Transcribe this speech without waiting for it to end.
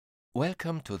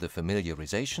Welcome to the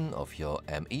familiarization of your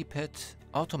PAD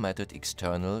Automated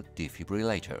External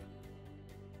Defibrillator.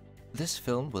 This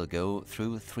film will go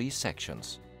through 3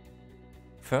 sections.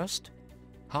 First,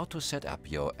 how to set up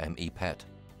your PAD.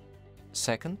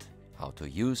 Second, how to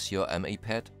use your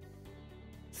PAD.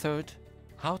 Third,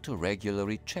 how to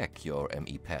regularly check your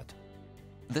PAD.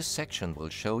 This section will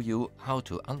show you how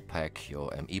to unpack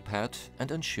your PAD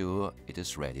and ensure it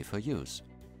is ready for use.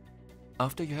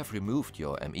 After you have removed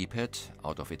your PAD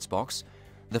out of its box,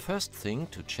 the first thing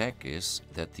to check is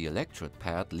that the electrode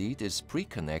pad lead is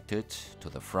pre-connected to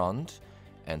the front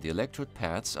and the electrode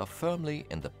pads are firmly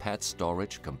in the pad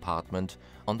storage compartment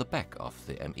on the back of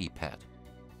the PAD.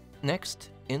 Next,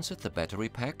 insert the battery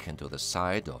pack into the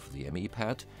side of the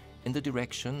PAD in the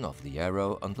direction of the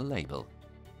arrow on the label.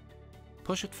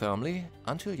 Push it firmly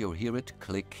until you hear it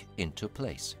click into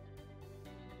place.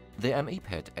 The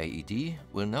PAD AED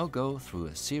will now go through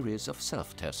a series of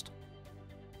self-tests.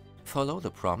 Follow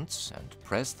the prompts and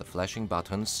press the flashing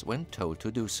buttons when told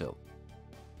to do so.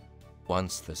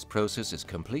 Once this process is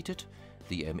completed,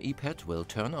 the PAD will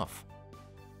turn off.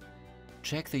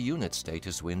 Check the unit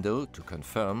status window to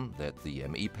confirm that the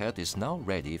PAD is now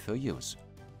ready for use.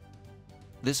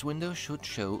 This window should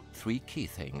show 3 key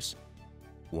things.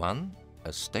 1.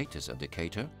 A status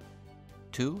indicator.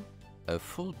 2. A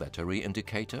full battery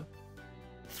indicator.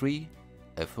 3.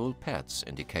 A full pads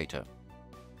indicator.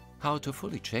 How to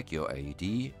fully check your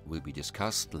AED will be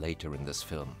discussed later in this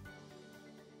film.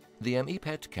 The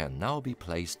PAD can now be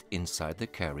placed inside the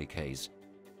carry case.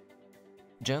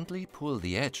 Gently pull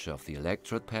the edge of the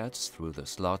electrode pads through the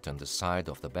slot in the side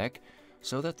of the bag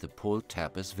so that the pull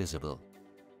tab is visible.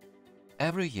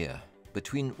 Every year,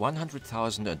 between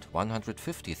 100,000 and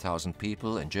 150,000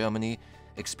 people in Germany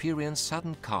experience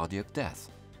sudden cardiac death.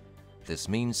 This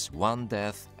means 1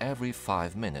 death every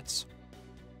 5 minutes.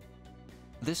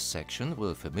 This section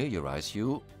will familiarize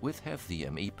you with how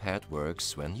the PAD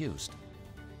works when used.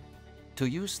 To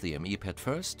use the PAD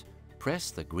first,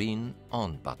 press the green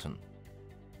On button.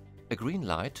 A green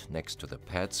light next to the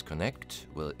pads connect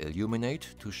will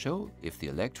illuminate to show if the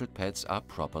electrode pads are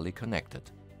properly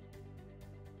connected.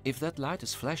 If that light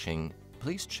is flashing,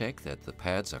 please check that the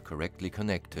pads are correctly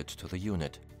connected to the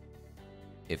unit.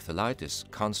 If the light is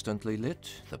constantly lit,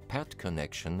 the pad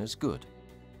connection is good.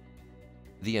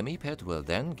 The PAD will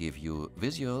then give you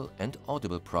visual and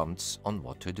audible prompts on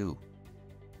what to do.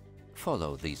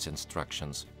 Follow these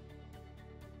instructions.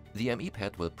 The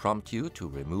PAD will prompt you to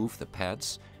remove the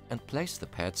pads and place the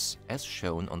pads as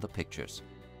shown on the pictures.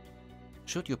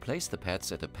 Should you place the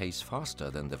pads at a pace faster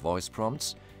than the voice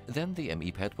prompts, then the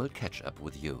PAD will catch up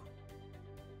with you.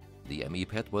 The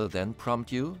PAD will then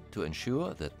prompt you to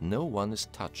ensure that no one is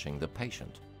touching the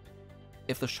patient.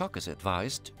 If the shock is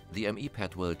advised, the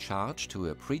PAD will charge to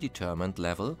a predetermined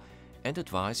level and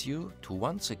advise you to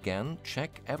once again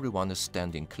check everyone is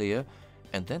standing clear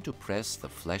and then to press the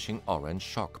flashing orange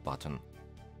shock button.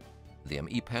 The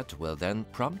PAD will then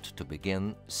prompt to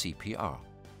begin CPR.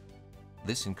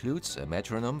 This includes a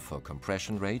metronome for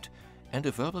compression rate and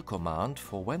a verbal command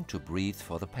for when to breathe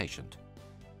for the patient.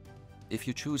 If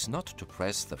you choose not to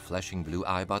press the flashing blue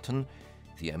eye button,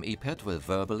 the PAD will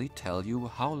verbally tell you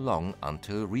how long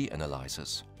until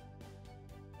reanalysis.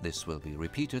 This will be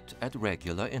repeated at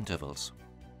regular intervals.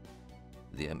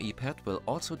 The PAD will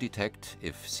also detect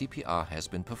if CPR has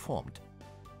been performed.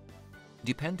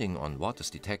 Depending on what is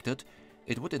detected,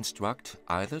 it would instruct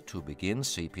either to begin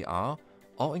CPR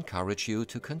or encourage you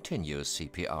to continue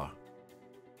CPR.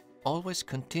 Always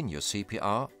continue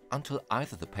CPR until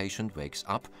either the patient wakes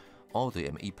up or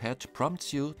the PAD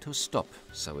prompts you to stop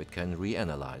so it can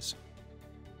reanalyze.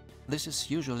 This is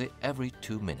usually every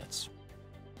 2 minutes.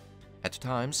 At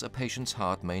times, a patient's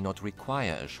heart may not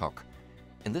require a shock.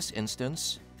 In this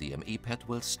instance, the PAD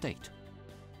will state.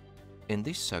 In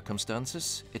these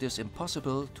circumstances, it is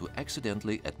impossible to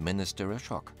accidentally administer a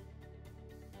shock.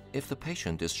 If the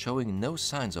patient is showing no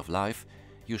signs of life,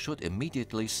 you should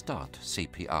immediately start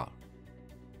CPR.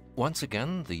 Once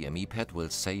again, the PAD will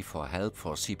say for help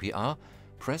for CPR,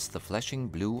 press the flashing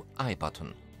blue I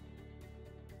button.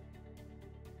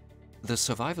 The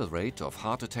survival rate of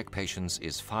heart attack patients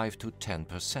is 5 to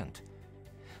 10%.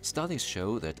 Studies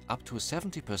show that up to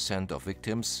 70% of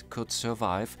victims could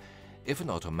survive if an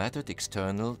automated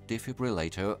external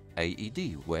defibrillator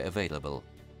AED were available.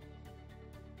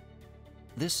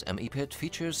 This PAD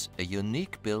features a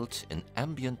unique built-in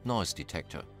ambient noise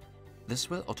detector. This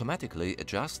will automatically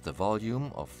adjust the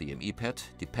volume of the PAD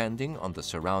depending on the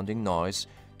surrounding noise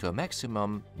to a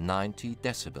maximum 90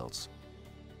 decibels.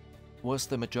 Was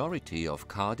the majority of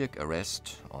cardiac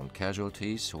arrest on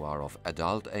casualties who are of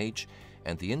adult age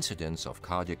and the incidence of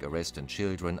cardiac arrest in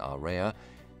children are rare,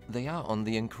 they are on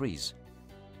the increase.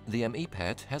 The ME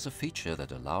PAD has a feature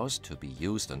that allows to be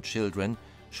used on children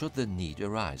should the need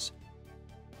arise.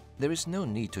 There is no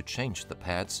need to change the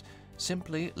pads,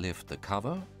 simply lift the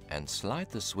cover and slide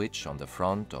the switch on the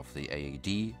front of the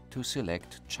AED to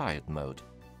select Child Mode.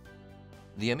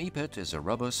 The ME PAD is a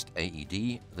robust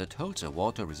AED that holds a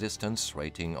water resistance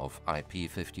rating of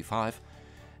IP55,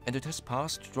 and it has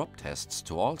passed drop tests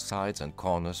to all sides and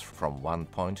corners from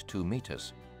 1.2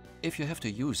 meters. If you have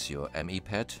to use your ME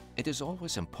PAD, it is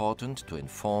always important to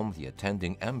inform the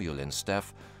attending ambulance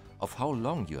staff of how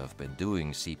long you have been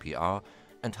doing CPR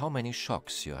and how many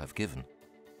shocks you have given.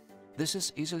 This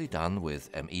is easily done with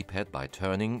ME PAD by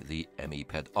turning the ME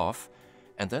PAD off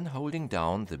and then holding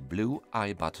down the blue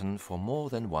I button for more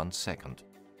than 1 second.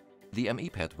 The ME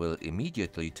PAD will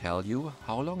immediately tell you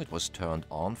how long it was turned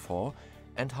on for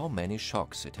and how many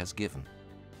shocks it has given.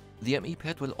 The ME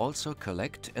PAD will also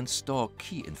collect and store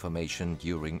key information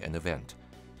during an event.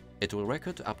 It will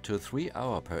record up to 3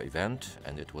 hours per event,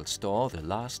 and it will store the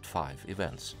last 5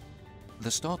 events. The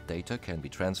stored data can be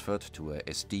transferred to a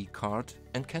SD card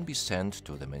and can be sent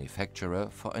to the manufacturer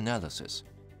for analysis.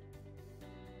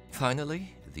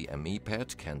 Finally, the ME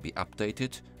PAD can be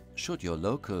updated should your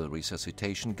local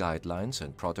resuscitation guidelines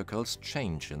and protocols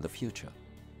change in the future.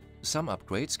 Some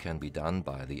upgrades can be done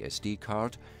by the SD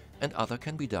card, and other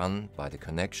can be done by the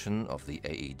connection of the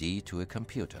AED to a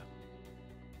computer.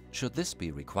 Should this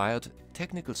be required,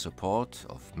 technical support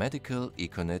of Medical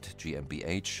ECONET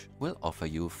GmbH will offer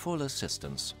you full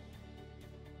assistance.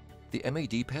 The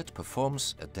MAD PAD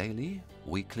performs a daily,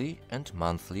 weekly and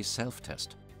monthly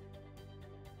self-test.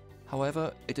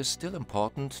 However, it is still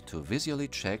important to visually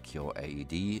check your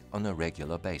AED on a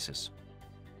regular basis.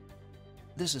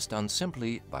 This is done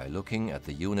simply by looking at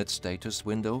the unit status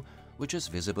window, which is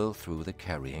visible through the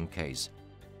carrying case.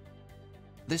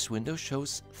 This window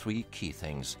shows 3 key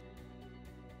things.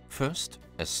 First,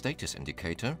 a status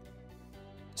indicator.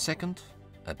 Second,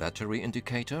 a battery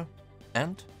indicator.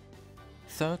 And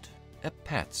third, a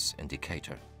PADS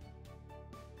indicator.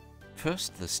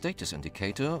 First, the status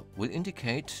indicator will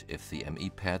indicate if the ME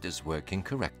PAD is working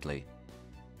correctly.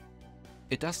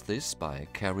 It does this by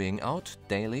carrying out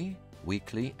daily,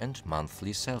 weekly and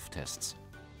monthly self-tests.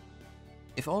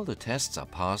 If all the tests are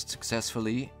passed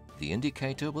successfully, the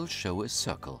indicator will show a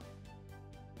circle.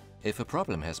 If a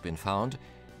problem has been found,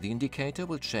 the indicator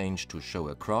will change to show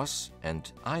a cross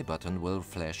and I button will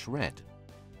flash red.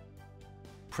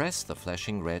 Press the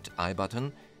flashing red I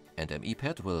button and ME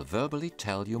PAD will verbally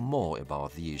tell you more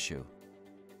about the issue.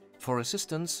 For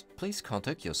assistance, please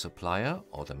contact your supplier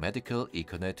or the Medical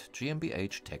ECONET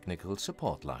GmbH technical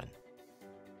support line.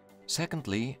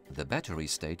 Secondly, the battery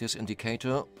status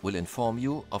indicator will inform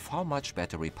you of how much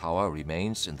battery power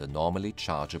remains in the normally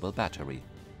chargeable battery.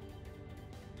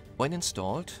 When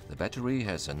installed, the battery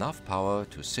has enough power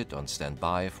to sit on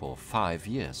standby for 5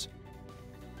 years.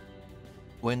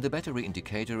 When the battery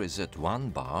indicator is at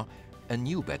 1 bar, a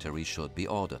new battery should be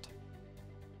ordered.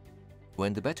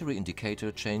 When the battery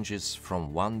indicator changes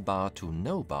from 1 bar to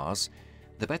no bars,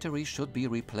 the battery should be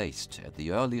replaced at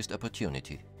the earliest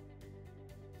opportunity.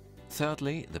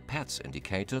 Thirdly, the PADS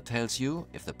indicator tells you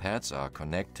if the pads are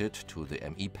connected to the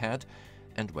ME PAD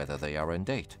and whether they are in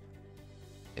date.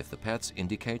 If the PADS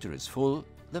indicator is full,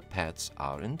 the pads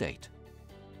are in date.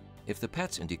 If the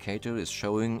PADS indicator is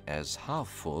showing as half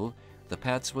full, the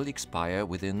pads will expire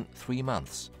within 3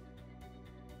 months.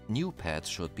 New pads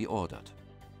should be ordered.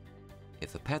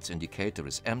 If the PADS indicator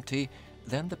is empty,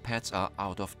 then the pads are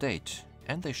out of date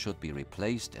and they should be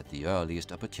replaced at the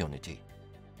earliest opportunity.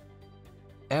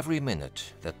 Every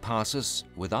minute that passes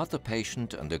without the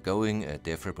patient undergoing a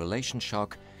defibrillation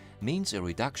shock means a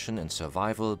reduction in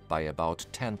survival by about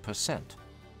 10%.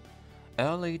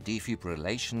 Early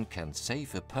defibrillation can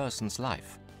save a person's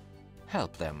life.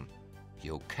 Help them.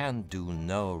 You can do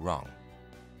no wrong.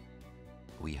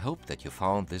 We hope that you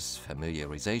found this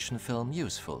familiarization film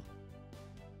useful.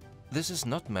 This is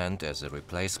not meant as a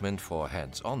replacement for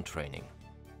hands-on training.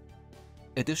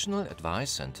 Additional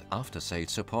advice and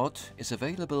after-sales support is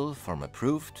available from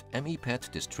approved ME PAD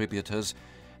distributors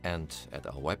and at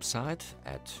our website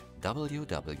at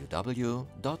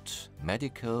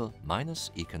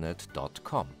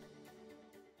www.medical-econet.com.